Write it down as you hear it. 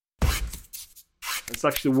It's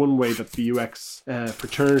actually one way that the UX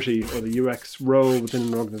fraternity or the UX role within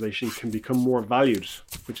an organization can become more valued,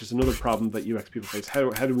 which is another problem that UX people face. How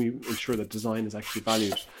do we ensure that design is actually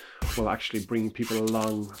valued? Well, actually bringing people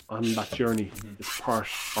along on that journey is part,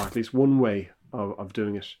 or at least one way of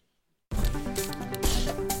doing it.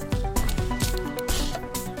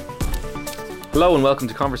 Hello and welcome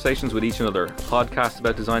to Conversations with Each Another, a podcast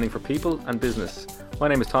about designing for people and business. My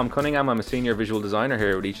name is Tom Cunningham. I'm a senior visual designer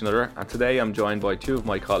here at Each Another, and today I'm joined by two of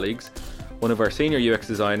my colleagues, one of our senior UX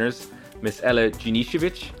designers, Miss Ella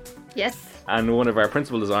Janicevic. Yes. And one of our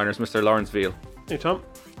principal designers, Mr. Lawrence Veal. Hey, Tom.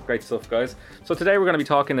 Great stuff, guys. So today we're going to be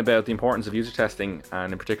talking about the importance of user testing,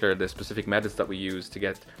 and in particular the specific methods that we use to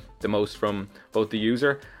get the most from both the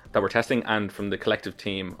user that we're testing and from the collective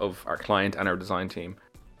team of our client and our design team.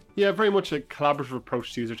 Yeah, very much a collaborative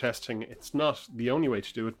approach to user testing. It's not the only way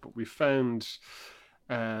to do it, but we found,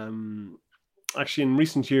 actually in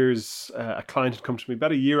recent years, a client had come to me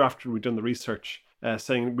about a year after we'd done the research,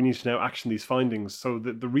 saying we need to now action these findings. So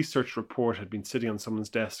the research report had been sitting on someone's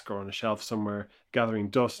desk or on a shelf somewhere, gathering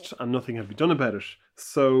dust, and nothing had been done about it.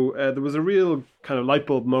 So there was a real kind of light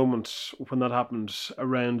bulb moment when that happened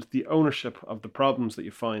around the ownership of the problems that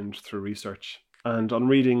you find through research. And on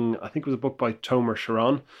reading, I think it was a book by Tomer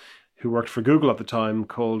Sharon, who worked for Google at the time,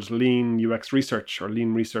 called Lean UX Research or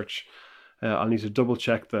Lean Research. I'll need to double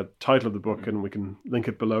check the title of the book and we can link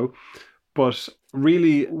it below. But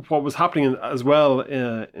really what was happening as well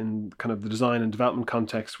in kind of the design and development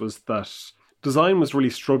context was that design was really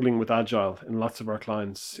struggling with agile in lots of our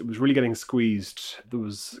clients. It was really getting squeezed. There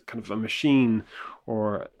was kind of a machine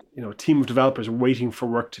or a team of developers waiting for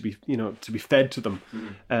work to be fed to them,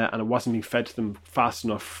 and it wasn't being fed to them fast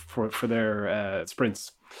enough for their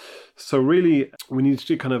sprints. So really, we need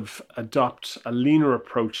to kind of adopt a leaner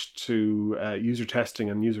approach to user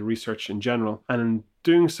testing and user research in general. And in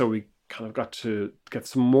doing so, we kind of got to get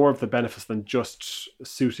some more of the benefits than just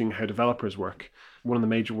suiting how developers work. One of the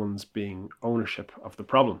major ones being ownership of the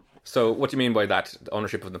problem. So what do you mean by that,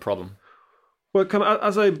 ownership of the problem? Well, kind of,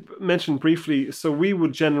 as I mentioned briefly, so we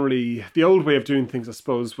would generally, the old way of doing things, I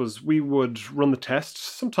suppose, was we would run the test.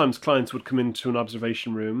 Sometimes clients would come into an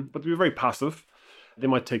observation room, but they'd be very passive. They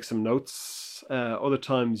might take some notes. Other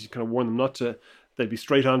times you kind of warn them not to. They'd be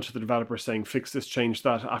straight on to the developer saying, fix this, change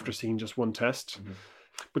that, after seeing just one test. Mm-hmm.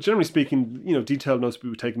 But generally speaking, detailed notes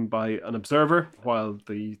would be taken by an observer while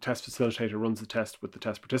the test facilitator runs the test with the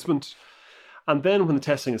test participant. And then when the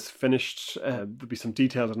testing is finished, there'll be some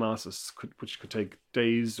detailed analysis, which could take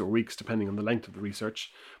days or weeks, depending on the length of the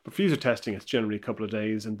research. But for user testing, it's generally a couple of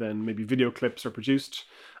days, and then maybe video clips are produced.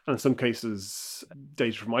 And in some cases,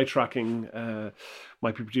 data from eye tracking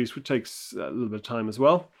might be produced, which takes a little bit of time as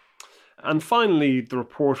well. And finally, the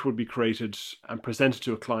report would be created and presented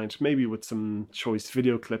to a client, maybe with some choice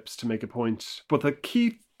video clips to make a point. But the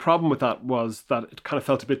key problem with that was that it kind of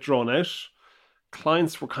felt a bit drawn out.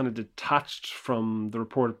 Clients were kind of detached from the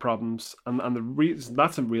reported problems, and the reason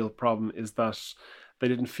that's a real problem is that they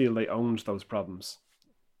didn't feel they owned those problems.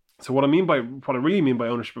 So what I really mean by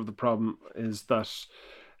ownership of the problem is that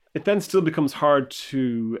it then still becomes hard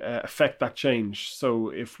to affect that change. So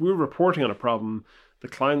if we're reporting on a problem,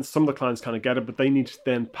 some of the clients kind of get it, but they need to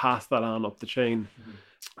then pass that on up the chain. Mm-hmm.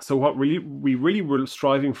 So what we really were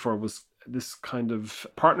striving for was this kind of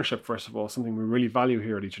partnership, first of all, something we really value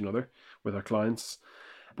here at Each Another with our clients.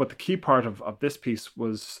 But the key part of this piece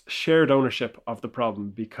was shared ownership of the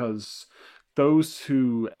problem, because those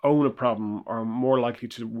who own a problem are more likely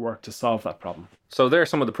to work to solve that problem. So there are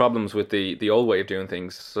some of the problems with the old way of doing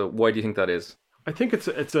things. So why do you think that is? I think it's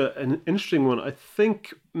an interesting one. I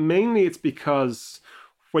think mainly it's because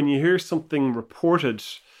when you hear something reported,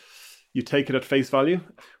 you take it at face value.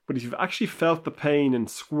 But if you've actually felt the pain and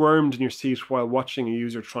squirmed in your seat while watching a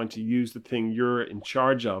user trying to use the thing you're in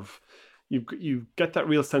charge of, you get that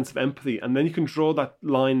real sense of empathy. And then you can draw that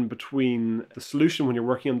line between the solution when you're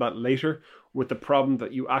working on that later with the problem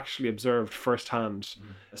that you actually observed firsthand.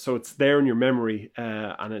 Mm. So it's there in your memory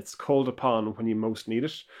and it's called upon when you most need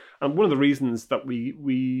it. And one of the reasons that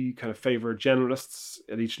we kind of favor generalists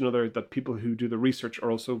at Each Another, that people who do the research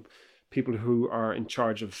are also people who are in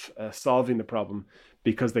charge of solving the problem,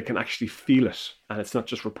 because they can actually feel it. And it's not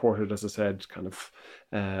just reported, as I said, kind of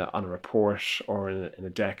on a report or in a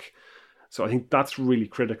deck. So I think that's really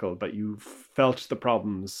critical, that you felt the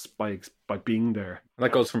problems by being there. And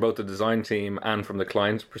that goes from both the design team and from the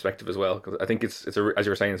client perspective as well, because I think it's as you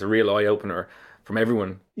were saying, it's a real eye opener from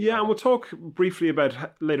everyone. Yeah, and we'll talk briefly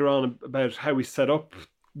later on about how we set up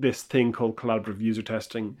this thing called collaborative user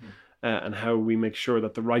testing. Mm-hmm. And how we make sure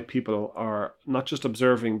that the right people are not just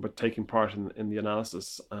observing, but taking part in the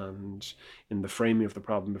analysis and in the framing of the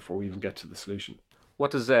problem before we even get to the solution. What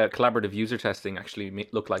does collaborative user testing actually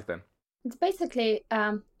look like then? It basically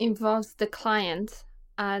involves the client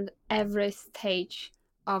at every stage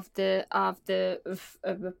of the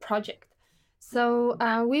project. So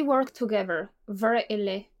we work together very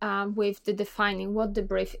early with the defining what the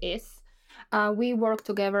brief is. We work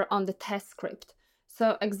together on the test script.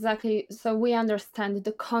 So we understand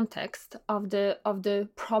the context of the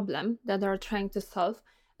problem that they're trying to solve,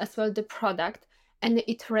 as well the product and the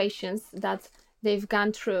iterations that they've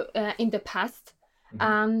gone through in the past.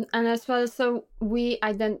 And as well, so we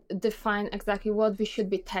define exactly what we should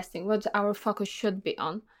be testing, what our focus should be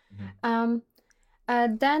on.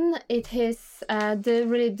 Then it is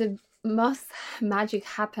the most magic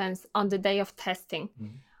happens on the day of testing,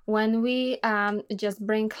 when we just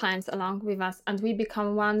bring clients along with us and we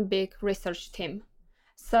become one big research team.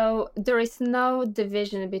 So there is no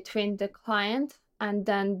division between the client and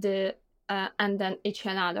then each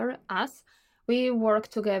another, us. We work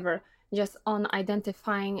together just on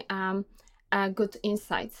identifying good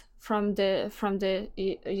insights from the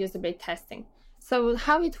usability testing. So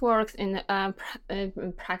how it works in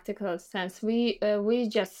practical sense, we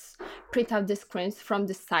just print out the screens from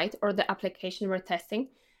the site or the application we're testing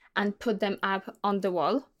and put them up on the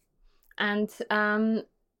wall. And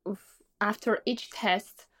after each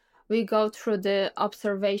test, we go through the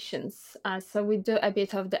observations. So we do a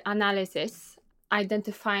bit of the analysis,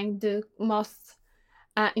 identifying the most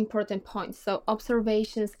important points. So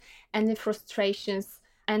observations, any frustrations,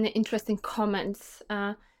 any interesting comments.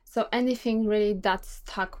 So anything really that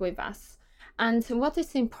stuck with us. And what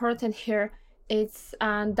is important here is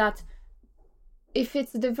that if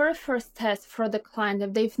it's the very first test for the client,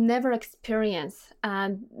 if they've never experienced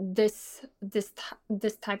this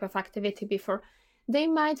type of activity before, they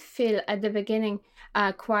might feel at the beginning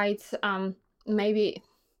quite maybe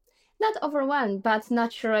not overwhelmed, but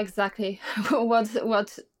not sure exactly what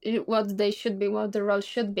they should be, what the role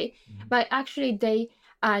should be. But actually, they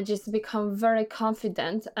just become very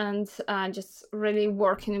confident and just really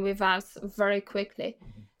working with us very quickly.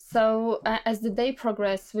 So as the day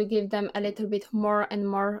progresses, we give them a little bit more and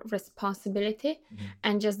more responsibility,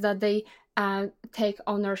 and just that they take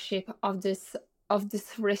ownership of this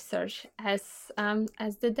research as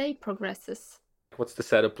the day progresses. What's the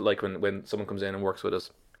setup like when someone comes in and works with us?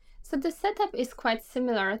 So the setup is quite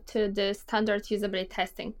similar to the standard usability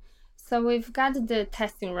testing. So we've got the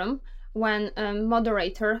testing room when a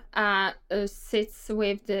moderator sits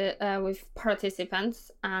with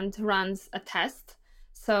participants and runs a test.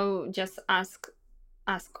 So just ask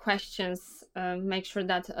questions, make sure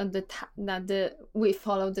that we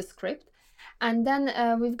follow the script, and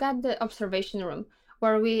then we've got the observation room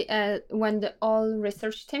where when the all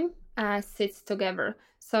research team sits together.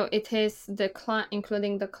 So it is the client,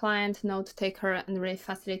 including the client, note taker, and really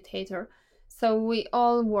facilitator. So we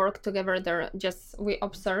all work together there. We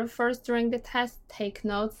observe first during the test, take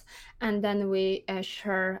notes, and then we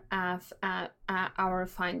share our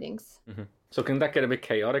findings. So can that get a bit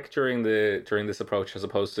chaotic during this approach, as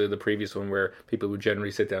opposed to the previous one where people would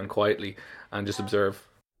generally sit down quietly and just observe?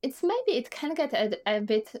 It can get a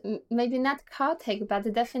bit, maybe not chaotic,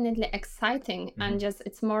 but definitely exciting, and just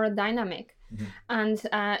it's more dynamic. And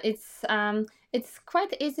it's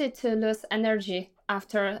quite easy to lose energy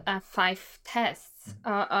after 5 tests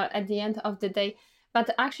at the end of the day.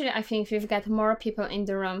 But actually, I think we've got more people in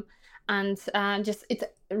the room, and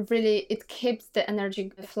it keeps the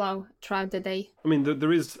energy flow throughout the day. I mean,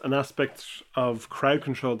 there is an aspect of crowd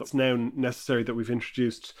control that's now necessary that we've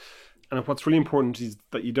introduced. And what's really important is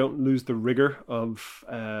that you don't lose the rigor of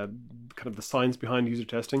kind of the science behind user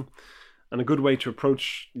testing. And a good way to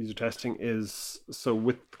approach user testing is, so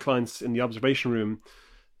with clients in the observation room,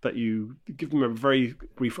 that you give them a very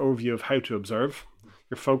brief overview of how to observe.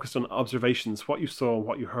 You're focused on observations, what you saw,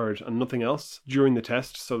 what you heard, and nothing else during the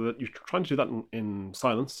test, so that you're trying to do that in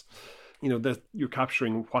silence. You know, that you're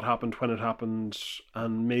capturing what happened, when it happened,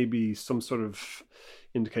 and maybe some sort of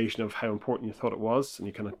indication of how important you thought it was, and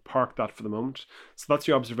you kind of park that for the moment. So that's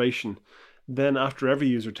your observation. Then after every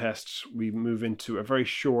user test, we move into a very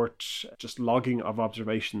short just logging of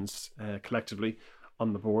observations collectively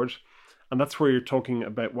on the board. And that's where you're talking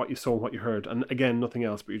about what you saw, what you heard. And again, nothing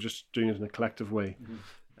else, but you're just doing it in a collective way.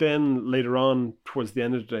 Then later on, towards the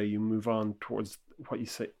end of the day, you move on towards what you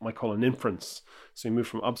might call an inference. So you move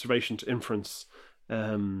from observation to inference.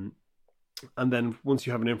 And then once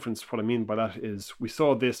you have an inference, what I mean by that is we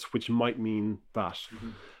saw this, which might mean that.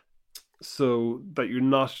 so that you're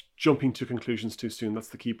not jumping to conclusions too soon. That's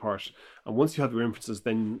the key part. And once you have your inferences,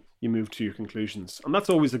 then you move to your conclusions. And that's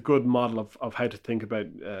always a good model of how to think about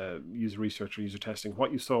user research or user testing.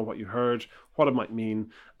 What you saw, what you heard, what it might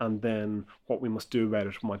mean, and then what we must do about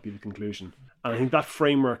it might be the conclusion. And I think that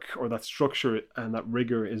framework or that structure and that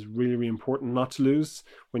rigor is really, really important not to lose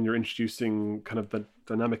when you're introducing kind of the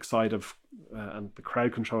dynamic side of and the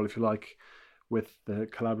crowd control, if you like, with the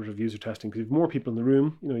collaborative user testing. Because if more people in the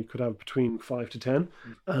room, you could have between 5 to 10.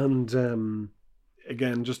 And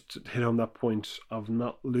again, just to hit on that point of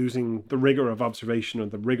not losing the rigor of observation or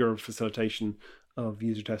the rigor of facilitation of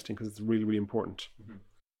user testing, because it's really, really important. Mm-hmm.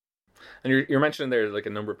 And you're mentioning there like a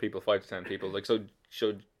number of people, 5 to 10 people. Like, so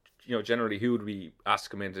generally, who would we ask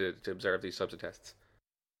come in to observe these types of tests?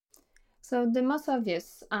 So the most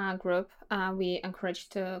obvious group we encourage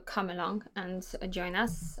to come along and join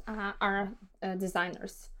us are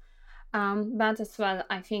designers. But as well,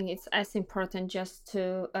 I think it's as important just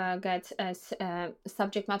to get as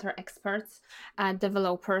subject matter experts,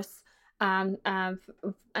 developers, and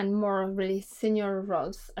more really senior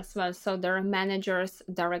roles as well. So there are managers,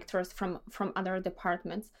 directors from other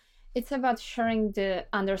departments. It's about sharing the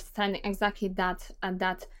understanding, exactly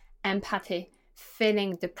that empathy,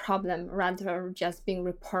 feeling the problem rather just being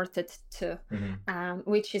reported to,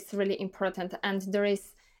 which is really important. And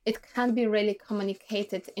it can be really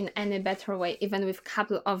communicated in any better way, even with a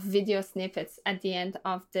couple of video snippets at the end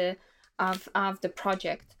of the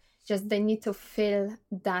project. Just they need to feel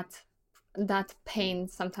that pain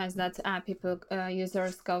sometimes that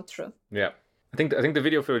users go through. Yeah, I think the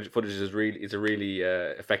video footage is a really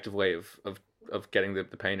effective way of getting the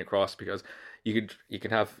pain across, because you can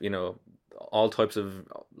have all types of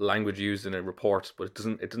language used in a report, but it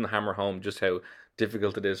doesn't hammer home just how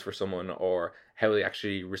difficult it is for someone or how they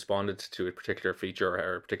actually responded to a particular feature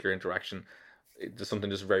or a particular interaction. There's something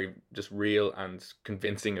just very real and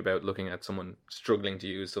convincing about looking at someone struggling to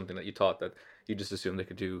use something that you thought that you just assumed they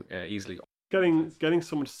could do easily. Getting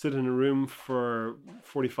someone to sit in a room for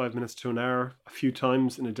 45 minutes to an hour a few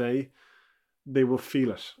times in a day, they will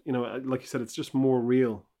feel it. Like you said, it's just more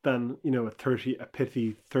real than a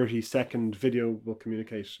pithy 30-second video will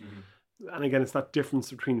communicate. Mm-hmm. And again, it's that difference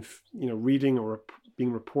between reading or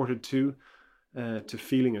being reported to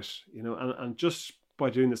feeling it. And just by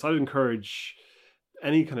doing this, I'd encourage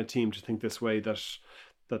any kind of team to think this way, that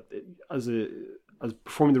as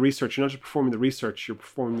performing the research, you're not just performing the research, you're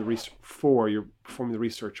performing the research you're performing the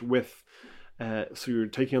research with. So you're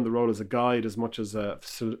taking on the role as a guide as much as a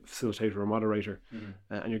facilitator or moderator,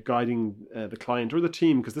 and you're guiding the client or the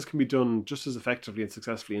team, because this can be done just as effectively and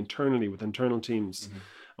successfully internally with internal teams. Mm-hmm.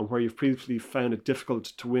 And where you've previously found it difficult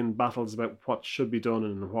to win battles about what should be done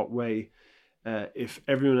and in what way, if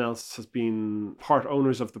everyone else has been part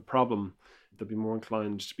owners of the problem, they'll be more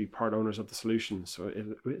inclined to be part owners of the solution. So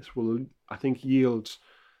it will, I think, yield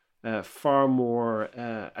far more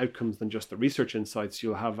outcomes than just the research insights.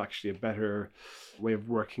 You'll have actually a better way of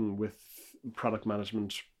working with product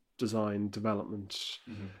management, design, development,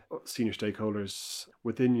 senior stakeholders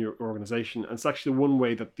within your organization. And it's actually one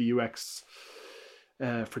way that the UX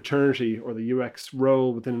fraternity or the UX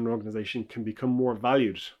role within an organization can become more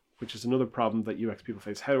valued, which is another problem that UX people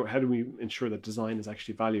face. How do we ensure that design is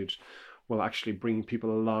actually valued? Well, actually bringing people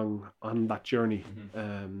along on that journey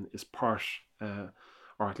is part,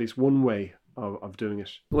 or at least one way of doing it.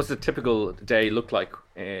 What's a typical day look like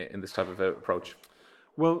in this type of approach?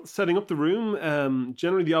 Well, setting up the room,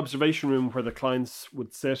 generally the observation room where the clients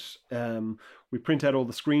would sit, we print out all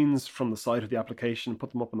the screens from the side of the application and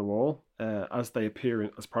put them up on the wall as they appear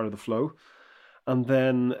as part of the flow. And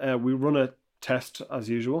then we run a test as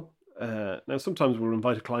usual. Now, sometimes we'll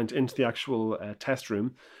invite a client into the actual test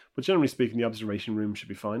room, but generally speaking, the observation room should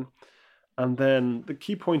be fine. And then the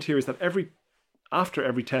key point here is that after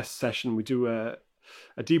every test session, we do a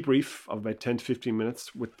debrief of about 10 to 15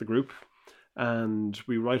 minutes with the group, and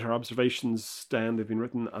we write our observations down. They've been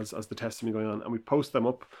written as the tests have been going on, and we post them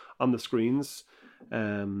up on the screens.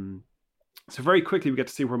 So very quickly we get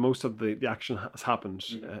to see where most of the action has happened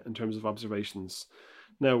in terms of observations.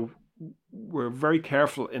 Now, we're very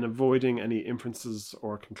careful in avoiding any inferences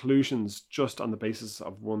or conclusions just on the basis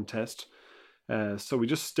of one test. So we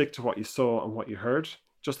just stick to what you saw and what you heard,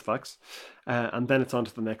 just the facts, and then it's on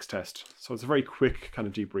to the next test. So it's a very quick kind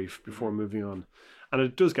of debrief before moving on. And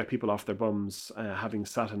it does get people off their bums, having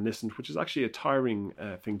sat and listened, which is actually a tiring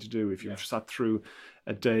thing to do. If you've sat through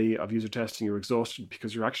a day of user testing, you're exhausted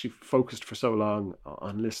because you're actually focused for so long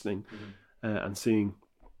on listening and seeing.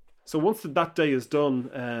 So once that day is done,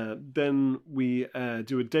 then we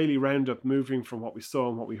do a daily roundup, moving from what we saw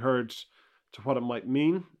and what we heard to what it might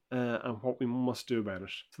mean. and what we must do about it.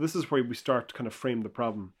 So this is where we start to kind of frame the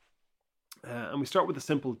problem. And we start with a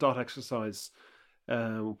simple dot exercise,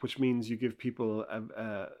 which means you give people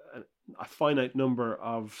a finite number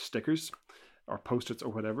of stickers or post-its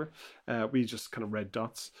or whatever. We just kind of red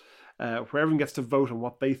dots, where everyone gets to vote on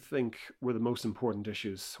what they think were the most important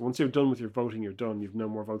issues. Once you're done with your voting, you're done. You've no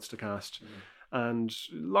more votes to cast. And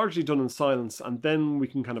largely done in silence, and then we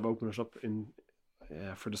can kind of open it up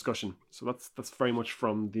for discussion. So that's very much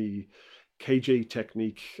from the KJ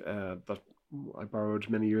technique that I borrowed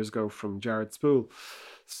many years ago from Jared Spool.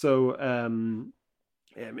 So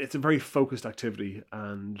it's a very focused activity,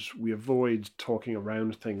 and we avoid talking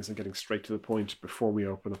around things and getting straight to the point before we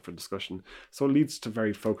open up for discussion. So it leads to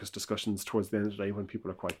very focused discussions towards the end of the day when people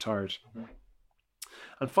are quite tired.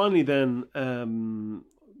 And finally then,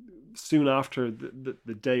 soon after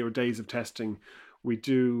the day or days of testing, we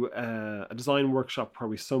do a design workshop where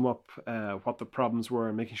we sum up what the problems were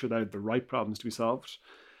and making sure that they're the right problems to be solved,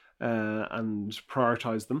 and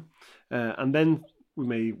prioritize them. And then we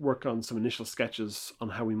may work on some initial sketches on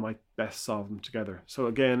how we might best solve them together. So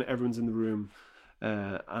again, everyone's in the room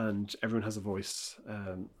and everyone has a voice.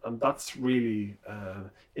 And that's really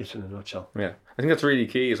it in a nutshell. Yeah, I think that's really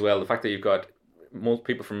key as well. The fact that you've got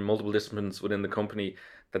people from multiple disciplines within the company,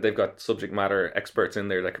 that they've got subject matter experts in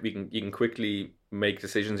there that you can quickly make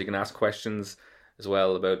decisions. You can ask questions as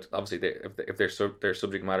well about, obviously, if they're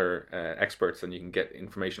subject matter experts, then you can get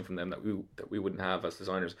information from them that we wouldn't have as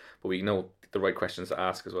designers, but we know the right questions to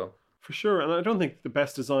ask as well. For sure, and I don't think the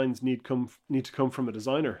best designs need to come from a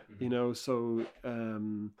designer. So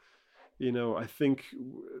I think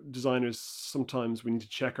designers, sometimes we need to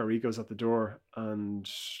check our egos at the door and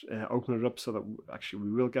open it up so that actually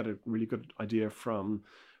we will get a really good idea from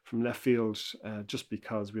left field, just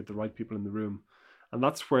because we have the right people in the room. And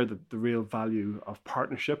that's where the real value of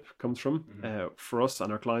partnership comes from, for us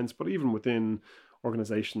and our clients, but even within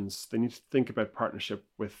organizations, they need to think about partnership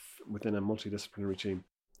within a multidisciplinary team.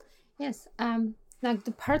 Yes, like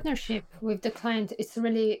the partnership with the client is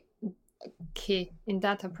really key in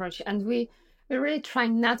that approach, and we're really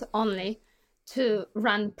trying not only to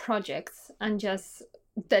run projects and just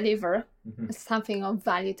deliver something of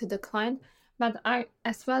value to the client, but I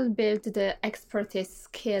as well build the expertise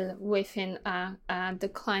skill within the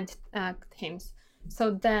client teams.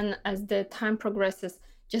 So then, as the time progresses,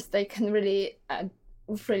 just they can really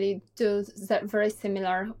do that very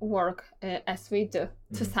similar work as we do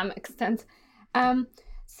to some extent.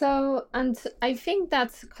 And I think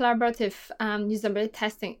that collaborative usability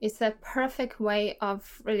testing is a perfect way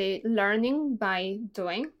of really learning by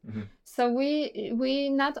doing. So we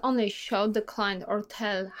not only show the client or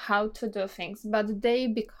tell how to do things, but they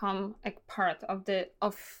become a part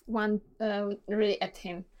of one really a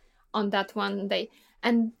team on that one day.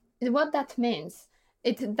 And what that means,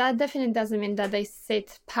 that definitely doesn't mean that they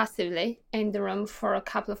sit passively in the room for a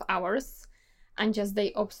couple of hours and just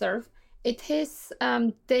they observe. It is,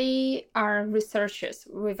 they are researchers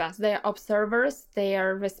with us. They are observers. They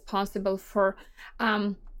are responsible for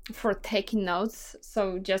taking notes.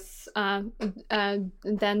 So just then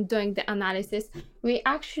doing the analysis. We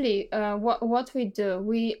actually, what we do,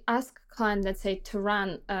 we ask client, let's say, to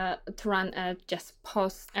run just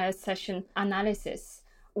post session analysis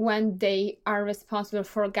when they are responsible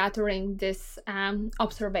for gathering these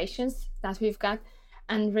observations that we've got,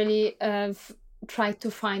 and really try to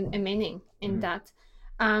find a meaning in that.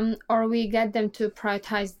 Or we get them to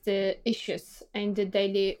prioritize the issues in the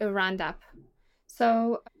daily roundup.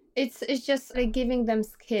 So it's just like giving them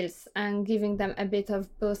skills and giving them a bit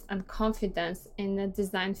of boost and confidence in the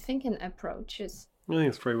design thinking approaches. I think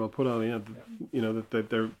it's very well put, Ali. That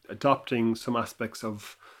they're adopting some aspects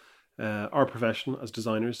of our profession as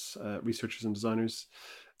designers, researchers and designers,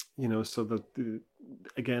 so that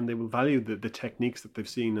again, they will value the techniques that they've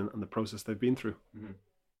seen and the process they've been through.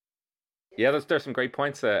 Yeah, there's some great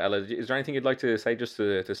points, Ella. Is there anything you'd like to say just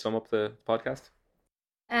to sum up the podcast?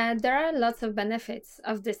 There are lots of benefits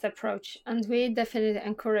of this approach, and we definitely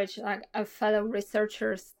encourage our fellow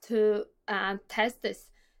researchers to test this,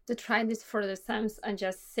 to try this for themselves and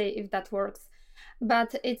just see if that works.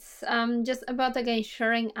 But it's just about, again,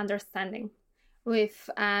 sharing understanding with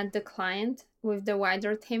the client, with the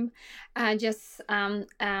wider team, just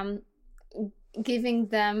giving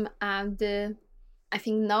them the, I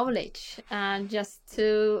think, knowledge, just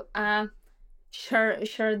to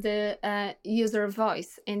share the user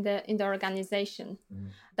voice in the organization.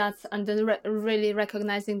 That's, and then really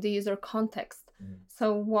recognizing the user context.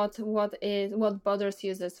 So what bothers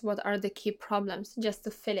users, what are the key problems, just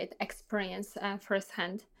to feel it, experience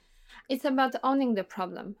firsthand. It's about owning the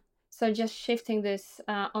problem. So just shifting this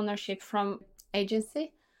ownership from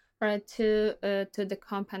agency right, to the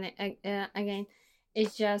company. Again,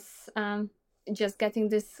 it's just getting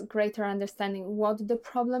this greater understanding what the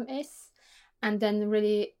problem is, and then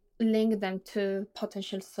really link them to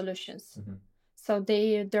potential solutions. So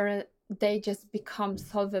they just become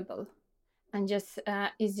solvable and just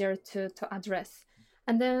easier to address.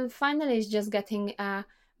 And then finally, it's just getting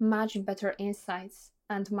much better insights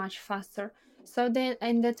and much faster. So then,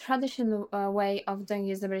 in the traditional way of doing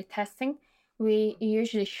usability testing, we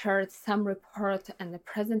usually shared some report and the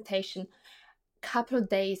presentation couple of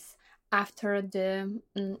days after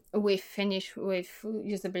we finish with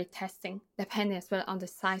usability testing, depending as well on the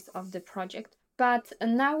size of the project. But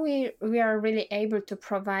now we are really able to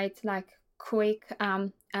provide like quick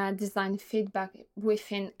design feedback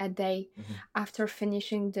within a day after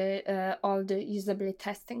finishing all the usability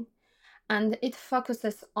testing. And it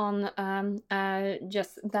focuses on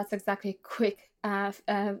just that's exactly quick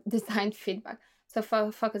design feedback. So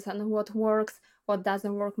focus on what works, what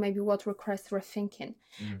doesn't work, maybe what requires rethinking.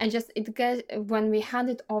 And just when we hand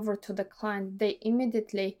it over to the client, they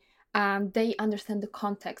immediately they understand the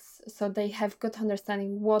context, so they have good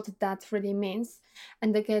understanding what that really means,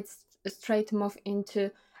 and they get straight move into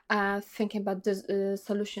thinking about the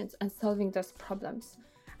solutions and solving those problems.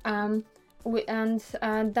 That's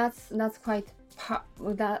quite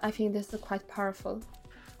that I think this is quite powerful.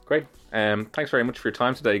 Great. Thanks very much for your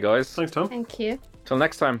time today, guys. Thanks, Tom. Thank you. Till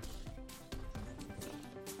next time.